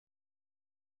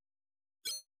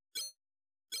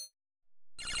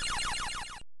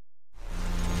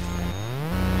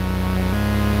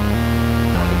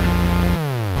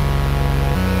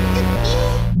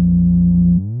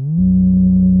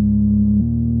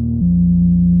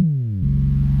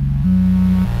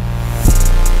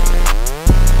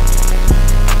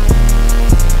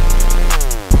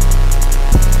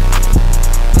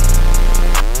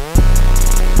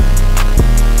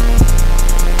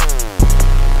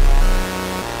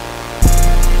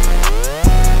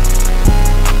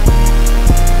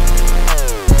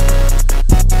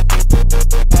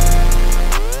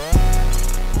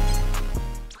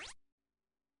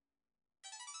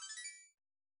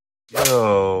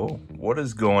What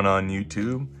is going on,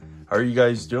 YouTube? How are you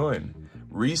guys doing?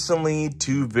 Recently,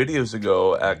 2 videos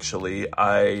ago, actually,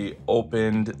 I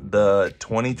opened the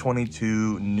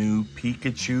 2022 new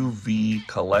Pikachu V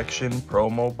collection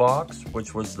promo box,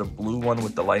 which was the blue one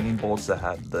with the lightning bolts that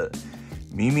had the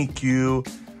Mimikyu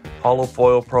holo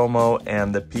foil promo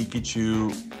and the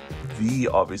Pikachu V,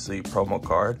 obviously, promo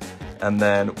card. And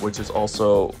then, which is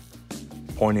also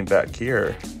pointing back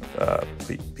here,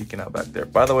 peeking out back there.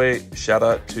 By the way, shout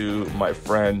out to my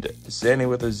friend Zanny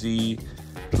with a Z,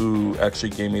 who actually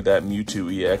gave me that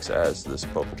Mewtwo EX as this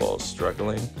Pokeball is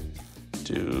struggling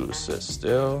to sit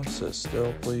still,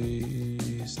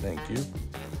 please. Thank you.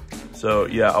 So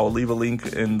yeah, I'll leave a link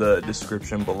in the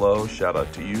description below. Shout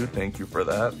out to you. Thank you for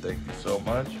that. Thank you so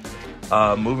much.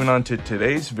 Moving on to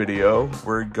today's video,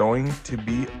 we're going to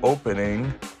be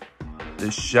opening the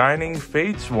Shining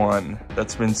Fates one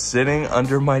that's been sitting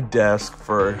under my desk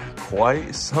for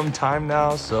quite some time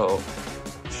now. So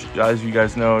as you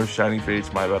guys know, Shining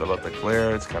Fates, my bad about the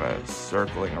glare, it's kind of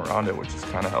circling around it, which is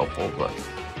kind of helpful, but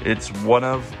it's one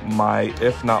of my,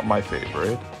 if not my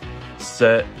favorite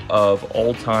set of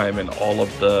all time and all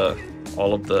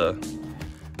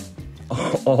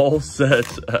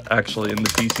sets actually in the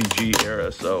TCG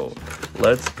era. So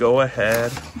let's go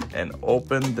ahead and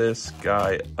open this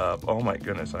guy up. Oh my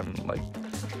goodness, I'm like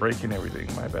breaking everything.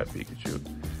 My bad, Pikachu.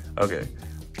 Okay,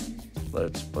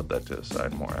 let's put that to the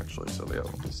side more actually, so the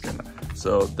other one can stand up.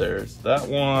 So there's that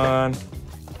one.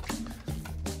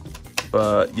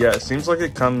 But yeah, it seems like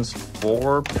it comes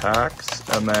 4 packs,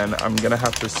 and then I'm gonna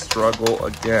have to struggle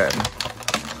again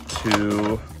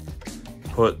to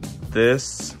put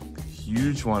this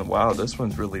huge one. Wow, this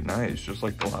one's really nice, just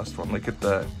like the last one. Look at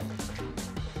that.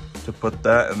 To put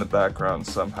that in the background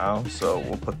somehow, so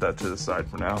we'll put that to the side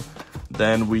for now.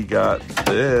 Then we got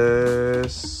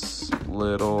this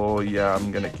little, yeah,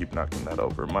 I'm gonna keep knocking that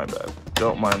over, my bad,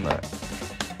 don't mind that.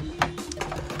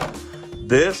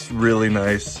 This really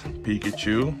nice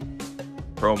Pikachu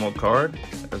promo card,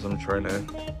 as I'm trying to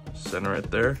center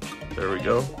it there. There we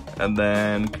go. And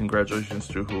then congratulations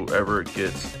to whoever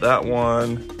gets that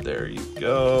one. There you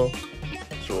go.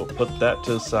 So we'll put that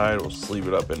to the side. We'll sleeve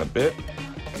it up in a bit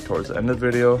towards the end of the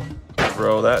video.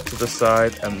 Throw that to the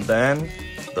side, and then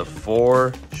the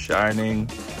 4 Shining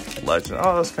Legend.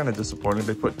 Oh, that's kind of disappointing.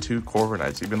 They put 2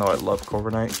 Corviknights, even though I love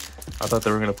Corviknight. I thought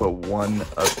they were gonna put 1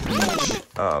 of each.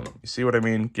 You see what I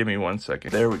mean? Give me 1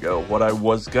 second. There we go. What I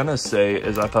was gonna say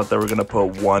is I thought they were gonna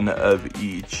put 1 of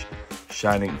each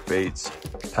Shining Fates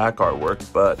pack artwork,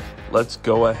 but let's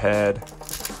go ahead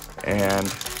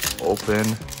and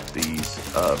open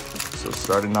these up. So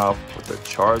starting off with the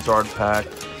Charizard pack,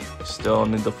 still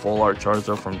need the full art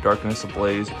Charizard from Darkness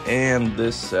Ablaze and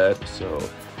this set. So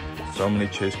many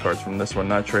chase cards from this one,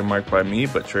 not trademarked by me,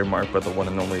 but trademarked by the one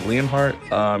and only Leonhardt.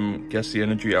 Guess the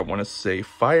energy, I want to say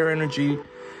Fire Energy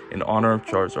in honor of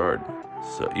Charizard.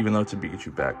 So even though it's a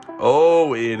Pikachu pack.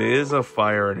 Oh, it is a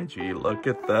Fire Energy. Look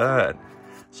at that.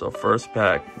 So first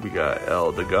pack, we got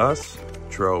Eldegoss,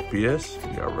 Tropius,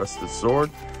 we got Rusted Sword,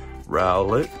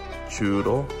 Rowlet,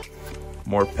 Choodle,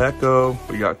 Morpeko,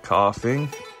 we got Coughing,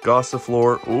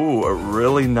 Gossifleur. Ooh, a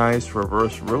really nice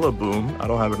reverse Rillaboom. I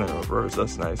don't have it in reverse,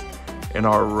 that's nice. And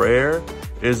our rare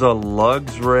is a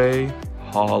Luxray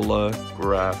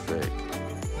holographic.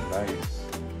 Nice.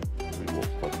 We will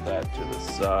put that to the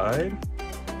side.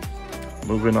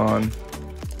 Moving on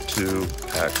to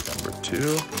pack number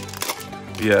 2.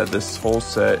 Yeah, this whole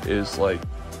set is like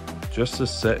just a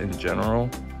set in general.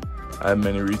 I have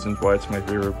many reasons why it's my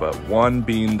favorite, but 1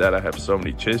 being that I have so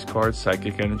many chase cards,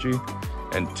 Psychic Energy,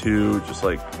 and 2, just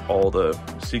like all the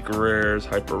secret rares,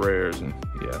 hyper rares, and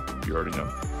yeah, you already know.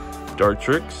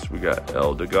 Dartrix, we got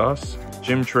Eldegoss,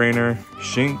 Gym Trainer,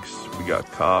 Shinx, we got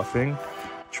Coughing,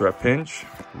 Trapinch,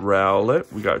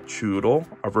 Rowlet, we got Choodle.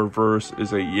 Our reverse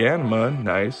is a Yanma,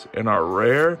 nice, and our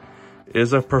rare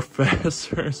is a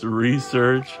Professor's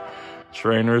Research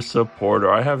Trainer Supporter.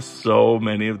 I have so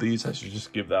many of these, I should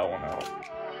just give that one out.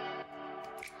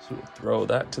 So we'll throw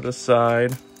that to the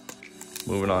side.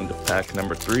 Moving on to pack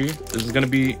number 3. This is gonna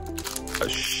be a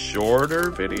shorter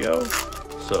video,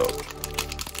 so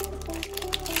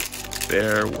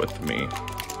bear with me.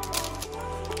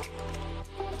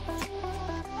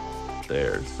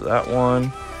 There's that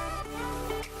one.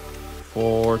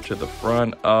 4 to the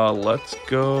front. Let's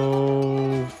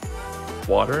go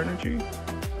Water Energy.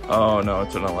 Oh no,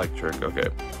 it's an electric. Okay.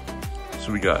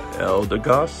 So we got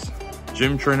Eldegoss,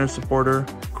 Gym Trainer Supporter,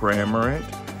 Cramorant,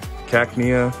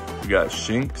 Cacnea, we got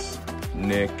Shinx,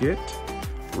 Nickit,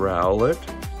 Rowlet,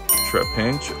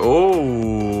 Trapinch.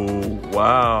 Oh,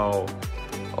 wow.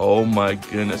 Oh my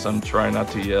goodness, I'm trying not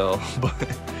to yell, but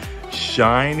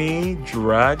shiny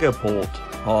Dragapult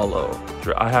holo.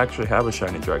 I actually have a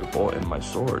shiny Dragapult in my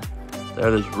sword.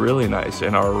 That is really nice.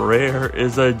 And our rare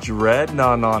is a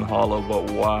Dreadnought holo,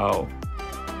 but wow.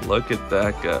 Look at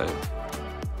that guy.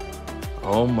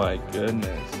 Oh my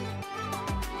goodness.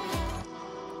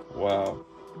 Wow.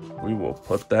 We will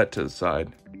put that to the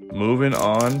side. Moving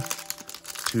on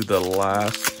to the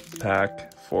last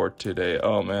pack for today.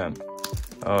 Oh man.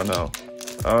 Oh no.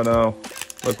 Oh no.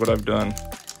 Look what I've done.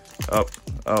 Oh,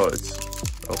 it's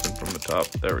open from the top.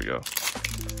 There we go.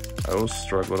 I always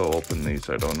struggle to open these.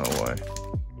 I don't know why.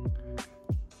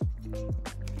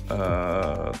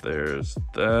 There's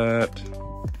that.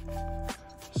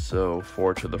 So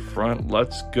 4 to the front.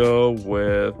 Let's go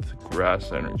with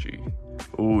Grass Energy.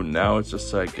 Ooh, now it's a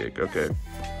Psychic. Okay.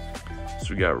 So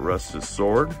we got Rusted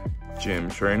Sword, Gym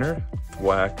Trainer,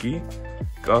 Thwacky,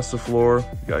 Gossiflor,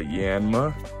 got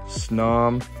Yanma,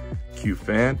 Snom,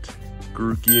 Cufant,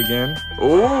 Grookey again.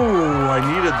 Oh, I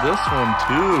needed this one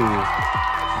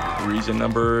too. Reason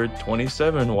number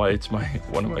 27 why it's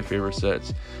one of my favorite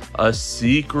sets. A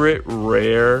secret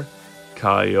rare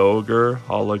Kyogre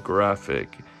holographic.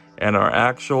 And our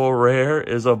actual rare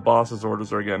is a Boss's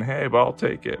Orders again. Hey, but I'll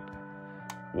take it.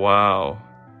 Wow.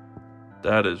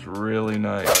 That is really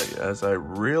nice. As I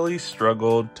really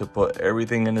struggled to put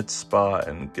everything in its spot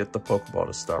and get the Pokeball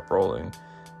to stop rolling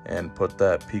and put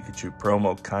that Pikachu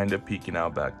promo kind of peeking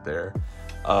out back there.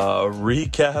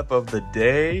 Recap of the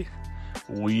day.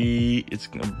 It's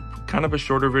kind of a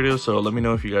shorter video, so let me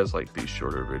know if you guys like these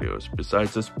shorter videos.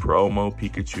 Besides this promo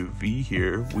Pikachu V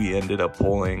here, we ended up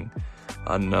pulling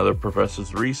another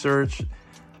Professor's Research.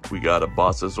 We got a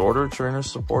Boss's Order Trainer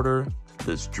Supporter,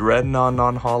 this Dreadnought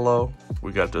non-holo.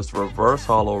 We got this reverse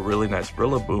holo, really nice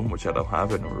Rillaboom, which I don't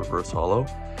have in a reverse holo.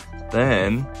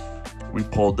 Then we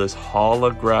pulled this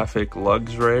holographic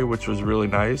Luxray, which was really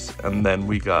nice. And then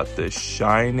we got this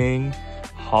shining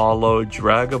holo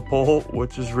Dragapult,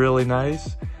 which is really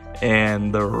nice.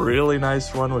 And the really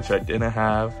nice one, which I didn't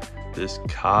have, this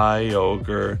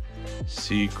Kyogre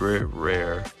secret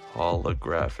rare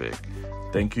holographic.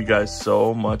 Thank you guys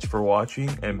so much for watching,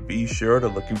 and be sure to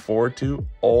looking forward to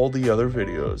all the other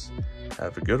videos.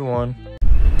 Have a good one.